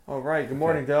All right. Good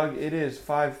morning, Doug. It is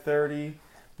 5:30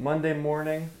 Monday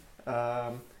morning.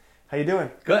 How you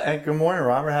doing? Good. And good morning,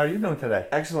 Robert. How are you doing today?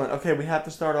 Excellent. Okay, we have to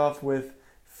start off with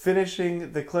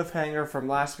finishing the cliffhanger from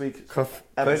last week's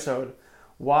episode.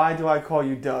 Why do I call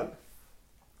you Doug?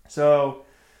 So,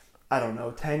 I don't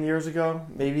know, 10 years ago,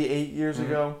 maybe 8 years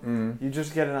ago, you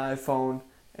just get an iPhone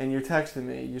and you're texting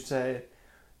me. You say,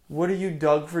 "What are you,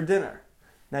 Doug, for dinner?"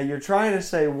 Now, you're trying to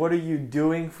say, "What are you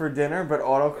doing for dinner?" But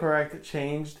autocorrect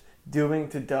changed doing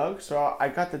to Doug. So I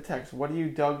got the text, "What are you,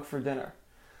 Doug, for dinner?"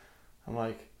 I'm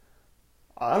like,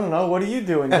 "I don't know. What are you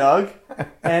doing, Doug?"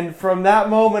 And from that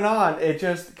moment on, it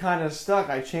just kind of stuck.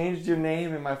 I changed your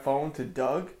name in my phone to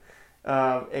Doug.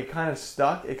 It kind of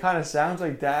stuck. It kind of sounds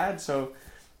like Dad, so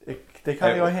they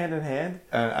kind of go hand in hand.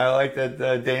 And I like that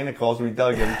Dana calls me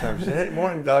Doug every time. She says, "Hey,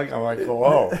 morning, Doug." I'm like,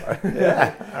 "Whoa."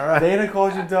 Yeah. All right. Dana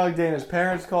calls you Doug. Dana's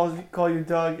parents call you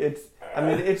Doug.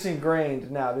 It's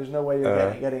ingrained now. There's no way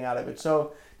you're getting out of it.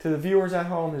 So to the viewers at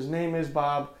home, his name is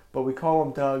Bob, but we call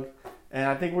him Doug. And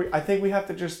I think we have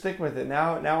to just stick with it.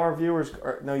 Now our viewers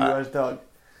know you as Doug.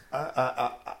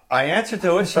 I answer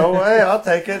to it, so hey, I'll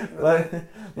take it. Let it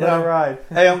ride.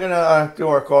 Hey, I'm gonna do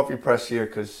our coffee press here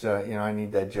because I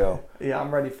need that Joe. Yeah,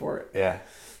 I'm ready for it. Yeah.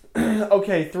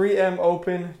 Okay, 3M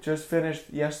Open just finished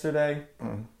yesterday.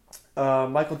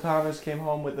 Michael Thomas came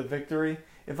home with the victory.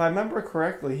 If I remember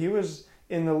correctly, he was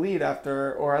in the lead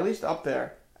after, or at least up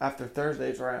there after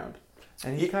Thursday's round.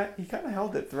 And he kind of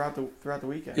held it throughout the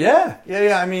weekend. Yeah.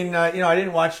 I mean, I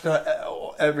didn't watch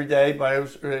every day, but I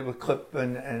was able to clip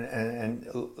and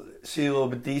see a little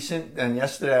bit decent. And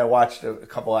yesterday I watched a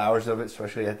couple hours of it,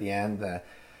 especially at the end.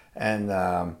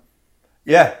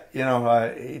 He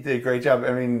did a great job.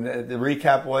 I mean, the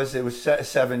recap was it was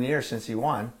 7 years since he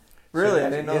won. Really, I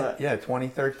didn't know that. Yeah,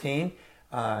 2013.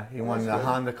 He won the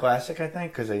Honda Classic, I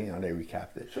think, because they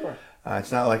recapped it. Sure.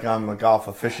 It's not like I'm a golf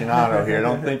aficionado here.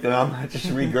 Don't think that I'm just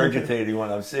regurgitating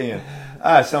what I'm seeing.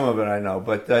 Some of it I know,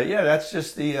 but that's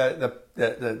just the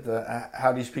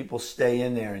how these people stay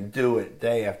in there and do it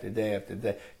day after day after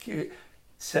day.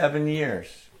 7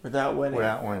 years without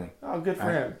winning. Oh, good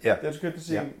for him. Yeah, that's good to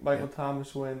see Michael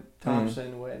Thompson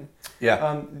win.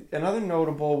 Yeah. Another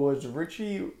notable was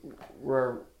Richie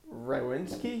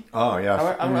Rywinski. Oh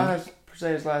yeah. I don't know how to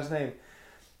say his last name.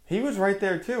 He was right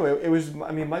there too. It was,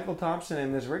 Michael Thompson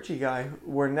and this Richie guy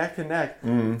were neck to neck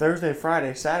Thursday,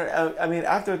 Friday, Saturday.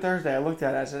 After Thursday, I looked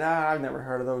at it. I said, I've never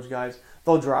heard of those guys.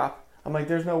 They'll drop. I'm like,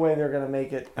 there's no way they're going to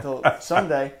make it till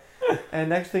Sunday. And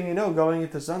next thing you know, going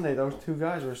into Sunday, those two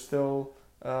guys were still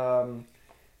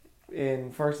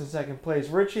in first and second place.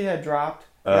 Richie had dropped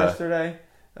yesterday.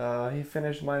 He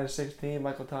finished minus 16.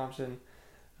 Michael Thompson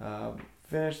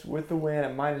finished with the win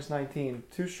at minus 19.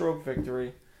 Two-stroke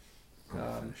victory.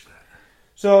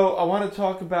 So I want to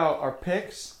talk about our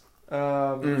picks.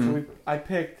 I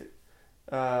picked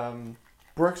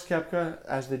Brooks Koepka,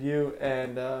 as did you,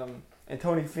 and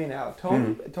Tony Finau.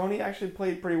 Tony actually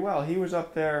played pretty well. He was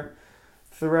up there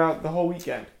throughout the whole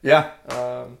weekend. Yeah.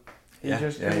 He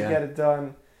just couldn't get it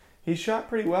done. He shot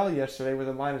pretty well yesterday with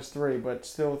a minus 3, but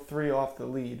still 3 off the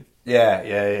lead.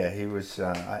 Yeah. He was,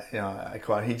 I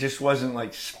caught. He just wasn't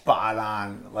like spot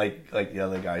on like the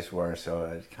other guys were, so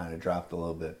it kind of dropped a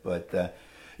little bit. But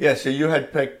so you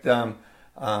had picked Koepka,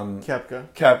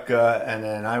 and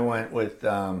then I went with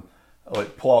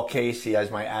Paul Casey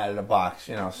as my out of the box.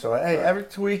 So hey, every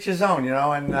to each his own.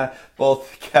 And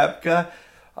both Koepka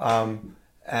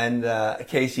and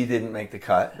Casey didn't make the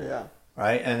cut. Yeah.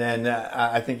 Right, and then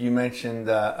I think you mentioned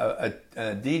a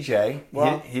DJ.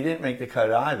 Well, he didn't make the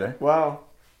cut either. Well,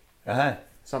 Uh-huh.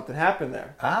 Something happened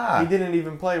there. He didn't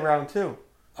even play round 2.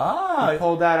 He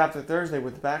pulled out after Thursday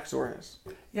with back soreness.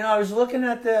 I was looking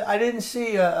at I didn't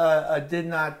see a did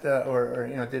not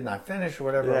did not finish or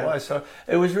whatever it was. So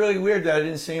it was really weird that I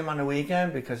didn't see him on the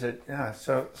weekend because I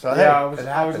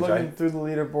was looking through the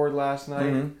leaderboard last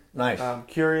night. Mm-hmm. Nice.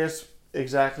 Curious.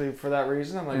 Exactly for that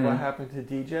reason. I'm like, what happened to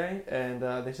DJ? And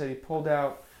they said he pulled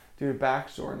out due to back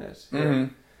soreness.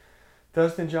 Mm-hmm.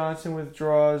 Dustin Johnson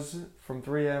withdraws from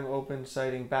 3M Open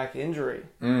citing back injury.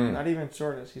 Not even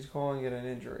soreness. He's calling it an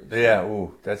injury. So. Yeah,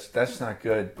 that's not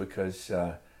good because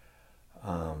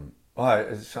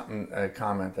it's something, a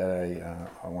comment that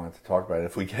I wanted to talk about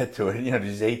if we get to it.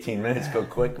 These 18 minutes go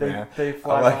quick, man. They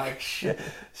fly by. Shit.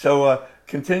 So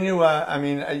continue.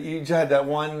 You just had that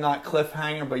one not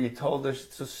cliffhanger, but you told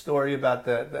us a story about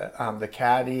the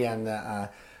caddy and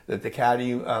the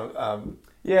caddy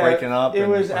breaking up. It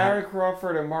was Aaron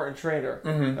Crawford and Martin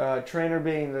Trainer. Trainer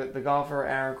being the golfer,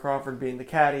 Aaron Crawford being the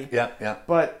caddy. Yeah.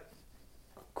 But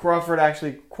Crawford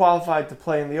actually qualified to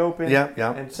play in the Open.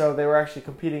 Yeah. And so they were actually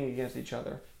competing against each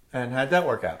other. And how'd that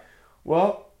work out?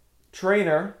 Well,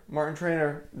 Martin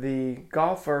Trainer, the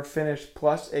golfer, finished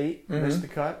 +8, missed the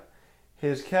cut.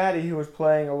 His caddy, who was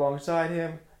playing alongside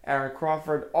him, Aaron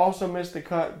Crawford, also missed the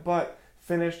cut, but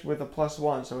finished with a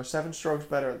 +1, so 7 strokes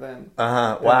better than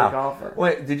wow. the golfer.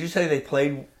 Wait, did you say they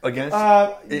played against?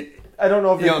 I don't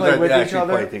know if they played with each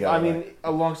other. Together, I mean,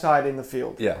 alongside in the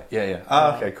field. Yeah.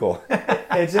 Oh, okay, cool.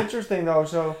 It's interesting though.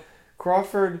 So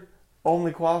Crawford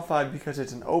only qualified because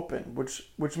it's an Open,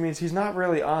 which means he's not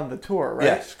really on the tour, right?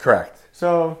 Yes, correct.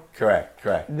 So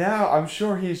correct. Now I'm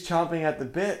sure he's chomping at the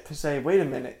bit to say, "Wait a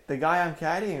minute, the guy I'm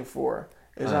caddying for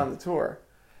is on the tour."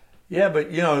 Yeah, but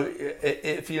I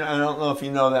don't know if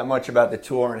you know that much about the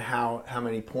tour and how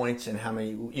many points and how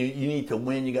many you need to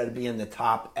win. You got to be in the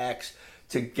top X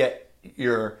to get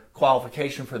your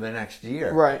qualification for the next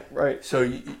year. Right. So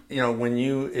when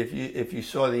if you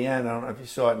saw the end, I don't know if you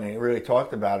saw it, and they really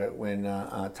talked about it when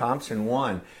Thompson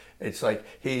won. It's like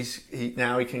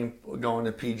now he can go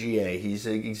into PGA. He's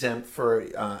exempt for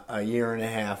a year and a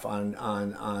half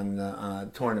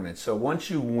on tournaments. So once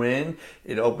you win,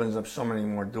 it opens up so many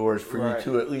more doors for you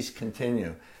to at least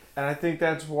continue. And I think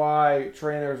that's why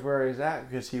Trainer is where he's at,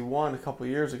 because he won a couple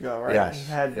years ago, right? Yes.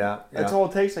 That's all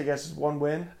it takes, I guess, is one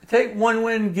win. Take one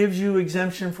win gives you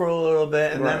exemption for a little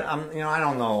bit, and then I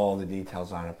don't know all the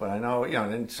details on it, but I know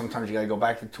then sometimes you got to go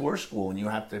back to tour school and you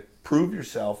have to prove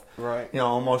yourself. Right.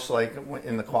 Almost like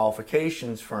in the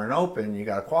qualifications for an Open, you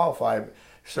got to qualify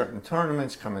certain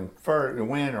tournaments, come in first,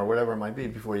 win or whatever it might be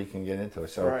before you can get into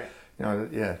it. So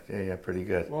pretty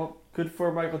good. Well, good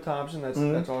for Michael Thompson.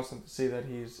 That's awesome to see that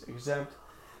he's exempt.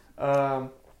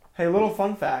 Hey, little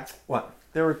fun fact. What?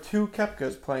 There were 2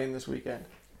 Koepkas playing this weekend.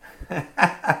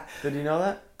 Did you know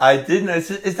that? I didn't.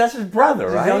 That's his brother,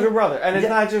 right? His younger brother. And it's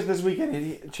not just this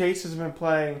weekend. Chase has been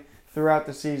playing throughout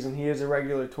the season. He is a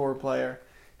regular tour player.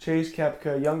 Chase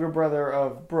Koepka, younger brother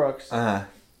of Brooks.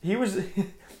 He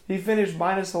finished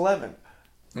 -11.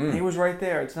 He was right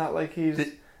there. It's not like he's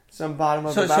some bottom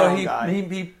of the barrel guy.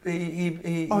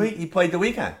 He played the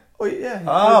weekend.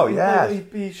 Oh yeah.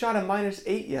 He shot a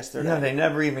 -8 yesterday. Yeah, they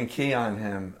never even key on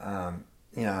him.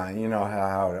 You know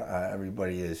how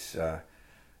everybody is.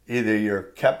 Either you're a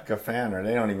Koepka fan or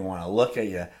they don't even want to look at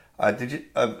you. Did you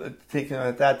thinking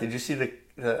about that? Did you see the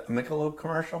Michelob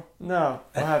commercial? No,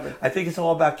 what happened? I think it's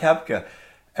all about Koepka,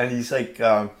 and he's like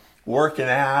working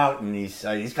out, and he's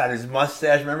got his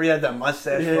mustache. Remember, he had that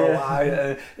mustache for a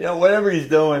while. Whatever he's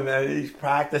doing, he's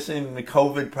practicing the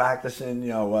COVID practicing.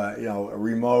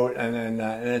 Remote, and then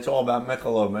and it's all about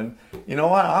Michelob. And you know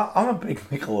what? I'm a big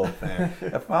Michelob fan.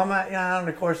 If I'm on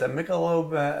the course at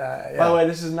Michelob. By the way,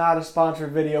 this is not a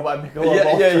sponsored video by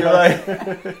Michelob. Yeah, you're right.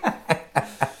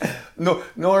 No,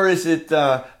 nor is it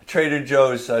Trader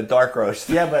Joe's Dark Roast.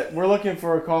 Yeah, but we're looking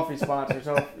for a coffee sponsor.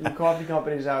 So you coffee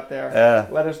companies out there,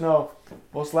 let us know.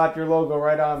 We'll slap your logo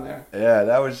right on there. Yeah,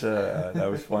 that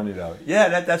was funny though.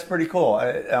 Yeah, that's pretty cool.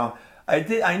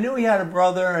 I knew he had a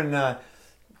brother,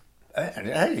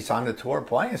 and he's on the tour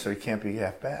playing, so he can't be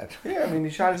half bad. Yeah, I mean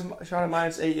he shot a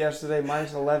 -8 yesterday,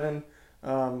 -11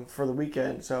 for the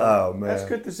weekend. So that's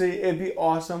good to see. It'd be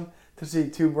awesome to see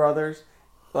 2 brothers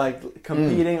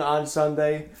competing on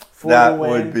Sunday for the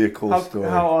win. That would be a cool story.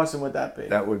 How awesome would that be?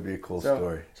 That would be a cool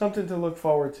story. Something to look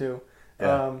forward to.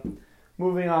 Yeah.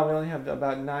 Moving on, we only have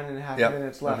about 9.5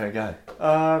 minutes left. Okay, got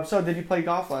it. So did you play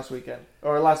golf last weekend?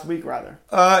 Or last week, rather?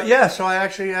 So I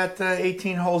actually had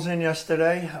 18 holes in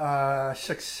yesterday.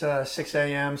 6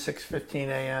 a.m., 6:15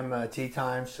 a.m. tee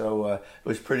time. So it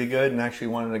was pretty good. And actually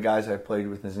one of the guys I played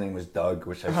with, his name was Doug,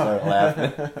 which I started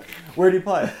laughing. Where did you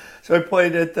play? So I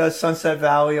played at Sunset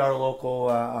Valley, our local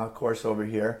course over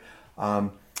here.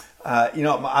 I've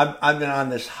been on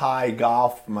this high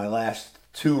golf for my last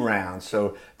 2 rounds.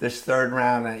 So this 3rd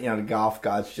round, the golf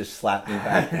gods just slapped me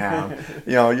back down.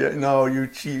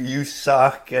 You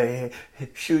suck.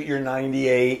 Shoot your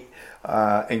 98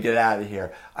 and get out of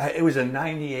here. It was a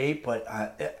 98, but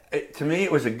to me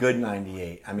it was a good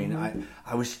 98. I mean,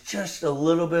 I was just a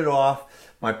little bit off.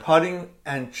 My putting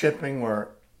and chipping were,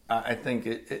 I think,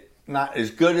 not as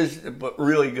good but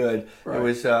really good. Right. It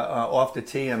was off the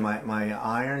tee, and my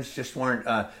irons just weren't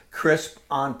crisp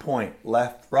on point.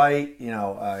 Left, right,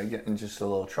 getting just a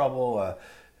little trouble.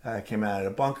 I came out of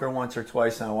the bunker once or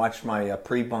twice, and I watched my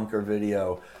pre-bunker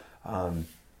video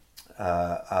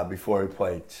before we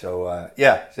played. So I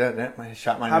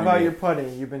shot my. How about your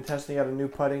putting? You've been testing out a new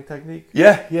putting technique?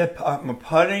 Yeah. My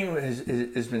putting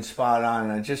has been spot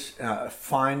on. I just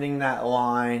finding that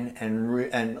line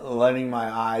and letting my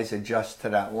eyes adjust to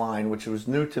that line, which was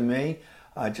new to me.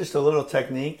 Just a little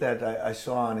technique that I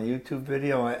saw on a YouTube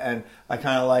video, and I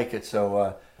kind of like it.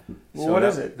 So, what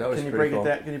is it? Can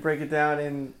you break it down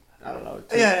in I don't know.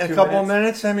 A couple of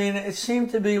minutes. I mean, it seemed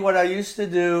to be what I used to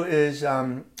do is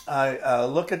I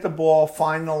look at the ball,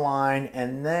 find the line,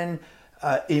 and then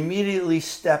immediately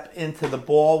step into the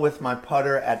ball with my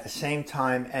putter at the same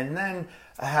time, and then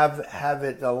have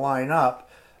it line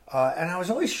up. And I was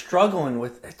always struggling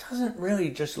with it. Doesn't really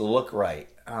just look right.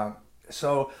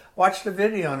 So watched the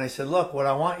video, and I said, look, what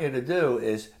I want you to do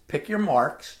is pick your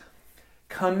marks,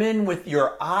 come in with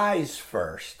your eyes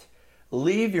first.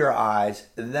 Leave your eyes,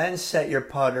 then set your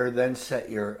putter, then set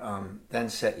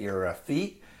your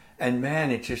feet, and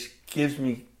man, it just gives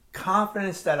me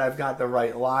confidence that I've got the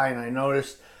right line. I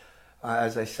noticed,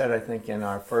 as I said, I think in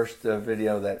our first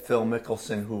video, that Phil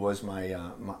Mickelson, who was my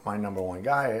number one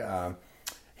guy,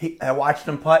 I watched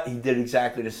him putt. He did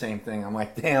exactly the same thing. I'm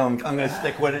like, damn, I'm gonna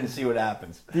stick with it and see what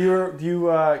happens. Can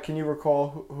you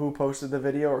recall who posted the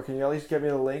video, or can you at least give me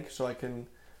the link so I can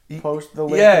post the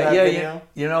link to that video?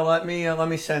 You know, let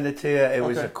me send it to you. It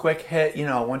was a quick hit. You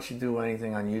know, once you do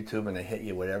anything on YouTube and they hit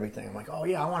you with everything, I'm like, oh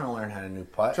yeah, I want to learn how to new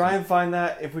putt. Try and find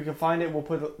that. If we can find it, we'll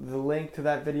put the link to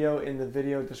that video in the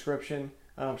video description,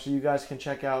 so you guys can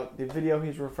check out the video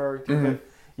he's referring to. Mm-hmm.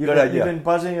 You've been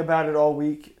buzzing about it all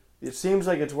week. It seems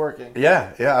like it's working.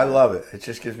 Yeah, I love it. It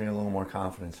just gives me a little more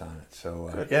confidence on it.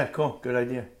 So yeah, cool, good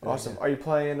idea. Awesome. Are you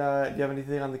playing? Do you have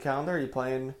anything on the calendar? Are you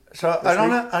playing? So I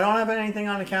don't have anything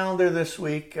on the calendar this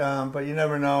week, but you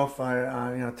never know if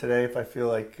today if I feel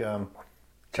like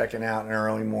checking out in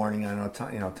early morning. I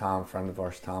know Tom, friend of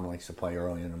ours, Tom likes to play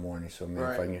early in the morning. So maybe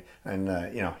if I can,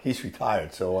 and he's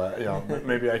retired, so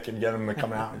maybe I can get him to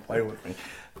come out and play with me.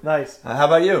 Nice. How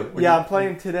about you? I'm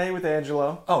playing today with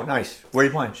Angelo. Oh, nice. Where are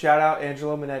you playing? Shout out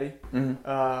Angelo Minetti.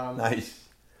 Mm-hmm. Nice.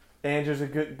 Ange's a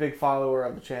big follower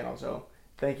of the channel, so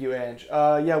thank you, Ange.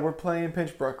 We're playing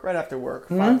Pinchbrook right after work,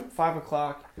 5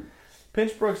 o'clock.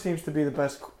 Pinchbrook seems to be the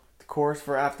best course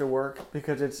for after work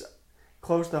because it's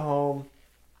close to home.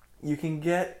 You can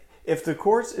get, if the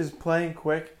course is playing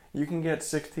quick, you can get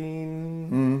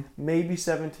 16, maybe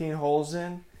 17 holes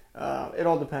in. It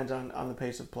all depends on the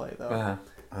pace of play, though.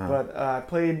 But I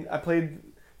played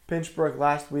Pinchbrook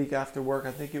last week after work.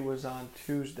 I think it was on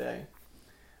Tuesday.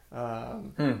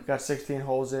 Got 16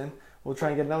 holes in. We'll try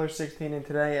and get another 16 in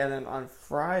today. And then on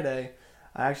Friday,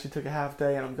 I actually took a half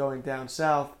day and I'm going down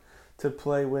south to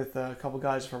play with a couple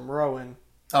guys from Rowan.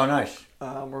 Oh, nice.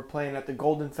 We're playing at the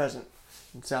Golden Pheasant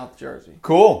in South Jersey.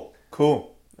 Cool.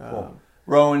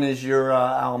 Rowan is your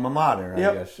alma mater, I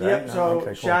guess, right? Yep. So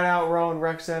cool. Shout out Rowan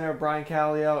Rec Center, Brian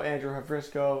Callio, Andrew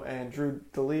Havrisco, and Drew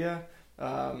D'Elia.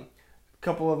 A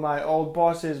couple of my old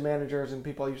bosses, managers, and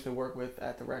people I used to work with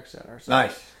at the rec center. So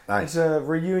nice. It's a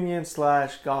reunion /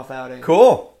 golf outing.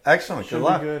 Cool. Excellent. Good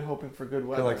luck. Be good. Hoping for good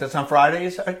weather. Good luck. That's on Friday,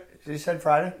 you said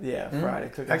Friday? Yeah, Friday.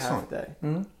 Took a half day.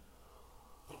 Mm-hmm.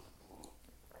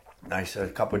 Nice, a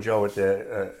cup of Joe with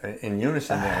in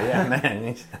unison there. Yeah,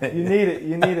 man.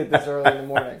 You need it this early in the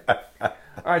morning.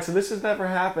 All right, so this has never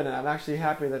happened, and I'm actually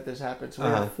happy that this happened. So we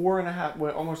have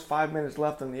almost 5 minutes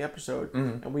left in the episode,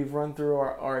 and we've run through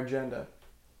our agenda.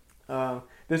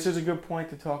 This is a good point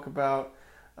to talk about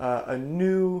a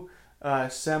new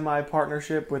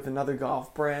semi-partnership with another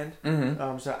golf brand.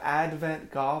 So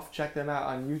Advent Golf, check them out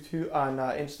on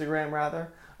Instagram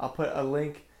rather. I'll put a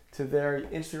link to their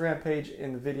Instagram page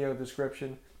in the video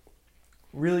description.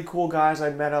 Really cool guys I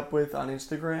met up with on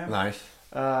Instagram. Nice.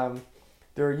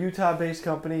 They're a Utah-based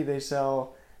company. They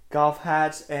sell golf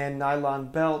hats and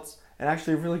nylon belts. And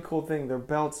actually, a really cool thing, their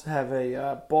belts have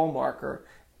a ball marker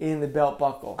in the belt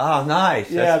buckle. Oh, nice.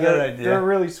 That's a good idea. They're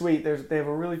really sweet. They have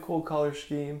a really cool color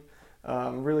scheme,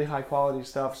 really high-quality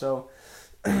stuff. So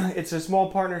it's a small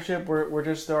partnership. We're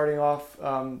just starting off.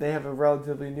 They have a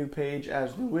relatively new page,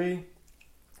 as do we.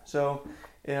 So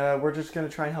we're just going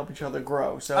to try and help each other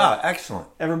grow. So excellent.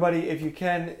 Everybody, if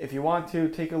you want to,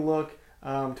 take a look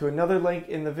to another link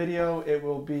in the video. It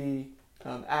will be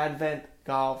Advent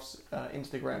Golf's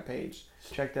Instagram page.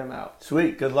 Check them out.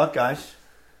 Sweet. Good luck, guys.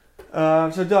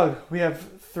 So, Doug, we have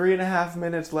 3.5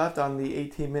 minutes left on the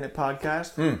 18-minute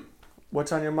podcast.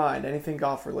 What's on your mind? Anything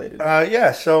golf related?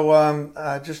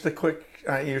 So just a quick...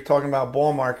 you're talking about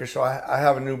ball markers, so I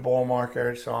have a new ball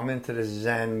marker. So I'm into the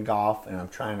Zen Golf, and I'm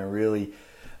trying to really.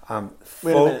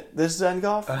 Wait a minute, this Zen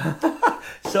Golf?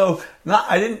 So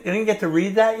I didn't get to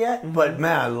read that yet, but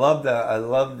man, I love the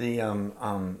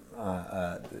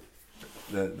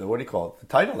what do you call it? The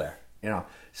title there,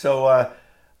 So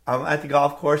I'm at the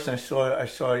golf course, and I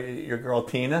saw your girl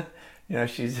Tina.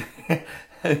 She's.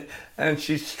 And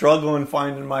she's struggling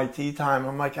finding my tee time.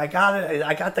 I'm like, I got it.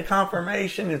 I got the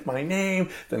confirmation. It's my name,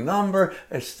 the number.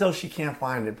 And still, she can't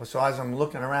find it. So as I'm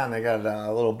looking around, I got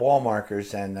little ball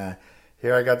markers. And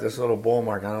here I got this little ball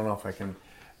marker. I don't know if I can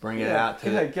bring it out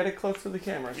to get it close to the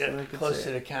camera. Get it close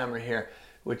to the camera here,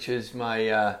 which is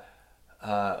my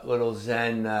little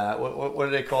Zen. What do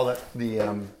they call it? The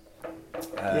yin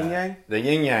yang. The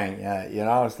yin yang.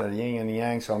 Yeah, it's the yin and the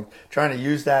yang. So I'm trying to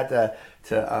use that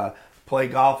to play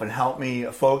golf and help me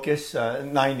focus.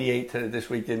 98 to this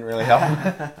week didn't really help.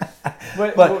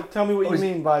 but tell me what you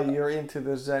mean by you're into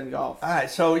the Zen golf. All right,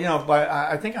 so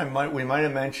I think we might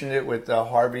have mentioned it with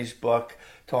Harvey's book,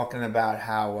 talking about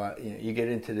how you get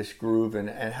into this groove and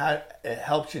how it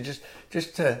helps you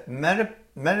just to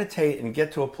meditate and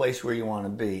get to a place where you want to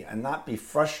be and not be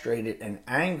frustrated and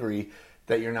angry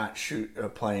that you're not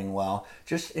playing well.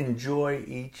 Just enjoy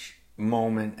each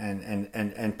moment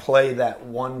and play that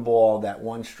one ball, that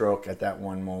one stroke at that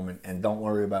one moment, and don't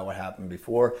worry about what happened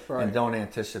before, and don't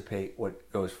anticipate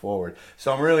what goes forward.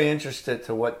 So I'm really interested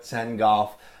to what Zen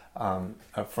Golf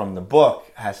from the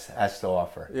book has to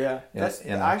offer. Yeah,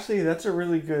 actually that's a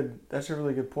really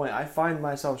good point. I find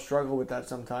myself struggle with that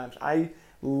sometimes. I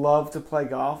love to play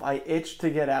golf. I itch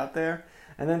to get out there,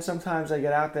 and then sometimes I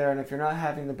get out there, and if you're not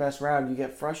having the best round, you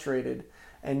get frustrated,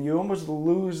 and you almost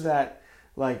lose that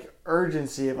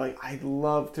urgency of I'd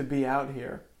love to be out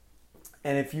here.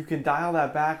 And if you can dial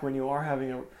that back when you are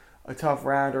having a tough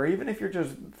round, or even if you're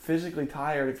just physically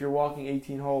tired, if you're walking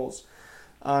 18 holes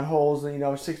on holes,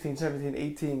 16, 17,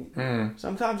 18,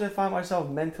 sometimes I find myself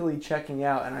mentally checking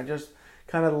out, and I just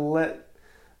kind of let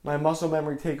my muscle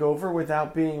memory take over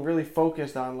without being really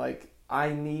focused on I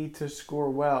need to score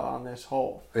well on this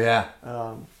hole. Yeah.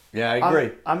 Yeah, I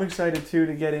agree. I'm excited too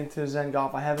to get into Zen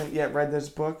Golf. I haven't yet read this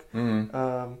book.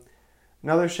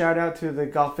 Another shout out to the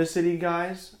Golficity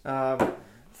guys.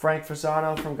 Frank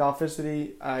Fasano from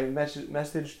Golficity. I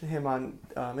messaged him on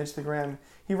Instagram.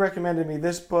 He recommended me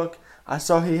this book. I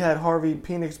saw he had Harvey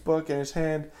Penick's book in his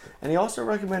hand, and he also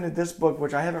recommended this book,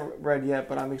 which I haven't read yet,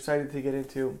 but I'm excited to get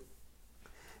into.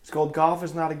 It's called Golf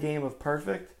is Not a Game of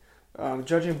Perfect.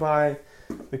 Judging by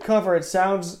the cover, it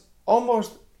sounds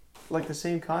almost like the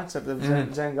same concept of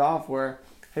Zen Golf, where,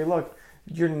 hey, look,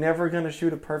 you're never going to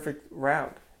shoot a perfect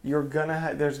round.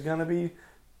 There's going to be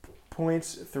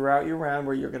points throughout your round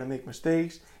where you're going to make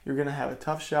mistakes. You're going to have a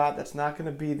tough shot. That's not going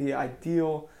to be the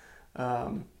ideal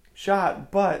shot,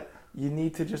 but you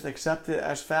need to just accept it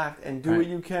as fact and do what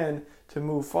you can to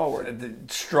move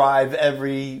forward. Strive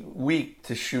every week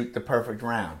to shoot the perfect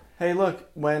round. Hey, look,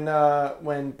 when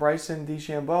Bryson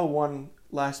DeChambeau won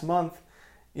last month,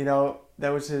 that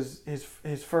was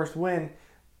his first win.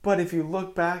 But if you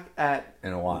look back at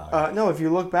in a while, if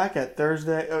you look back at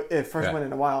Thursday, win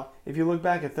in a while. If you look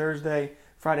back at Thursday,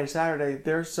 Friday, Saturday,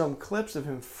 there's some clips of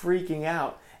him freaking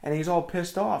out, and he's all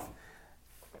pissed off.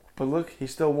 But look, he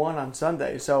still won on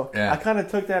Sunday. So I kind of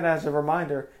took that as a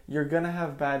reminder. You're gonna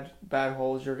have bad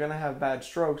holes. You're gonna have bad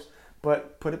strokes.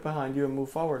 But put it behind you and move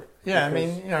forward. Yeah,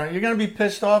 you're going to be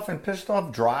pissed off, and pissed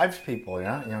off drives people.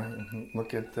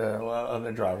 Look at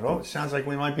other drivers. Oh, it sounds like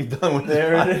we might be done with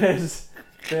There it is.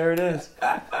 There it is.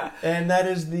 And that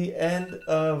is the end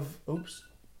of... Oops.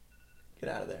 Get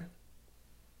out of there.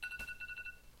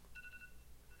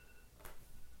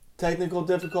 Technical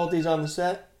difficulties on the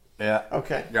set? Yeah.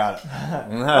 Okay. Got it.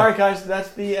 All right, guys.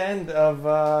 That's the end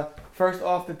of... First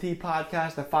Off the Tee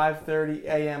podcast, a 5:30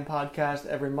 a.m. podcast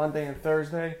every Monday and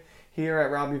Thursday here at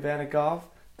Robbie Vanek Golf.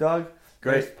 Doug,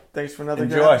 great. Thanks for another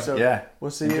good episode. Yeah. We'll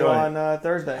see you on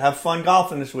Thursday. Have fun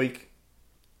golfing this week.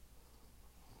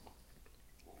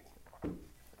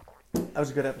 That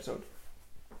was a good episode.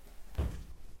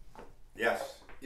 Yes.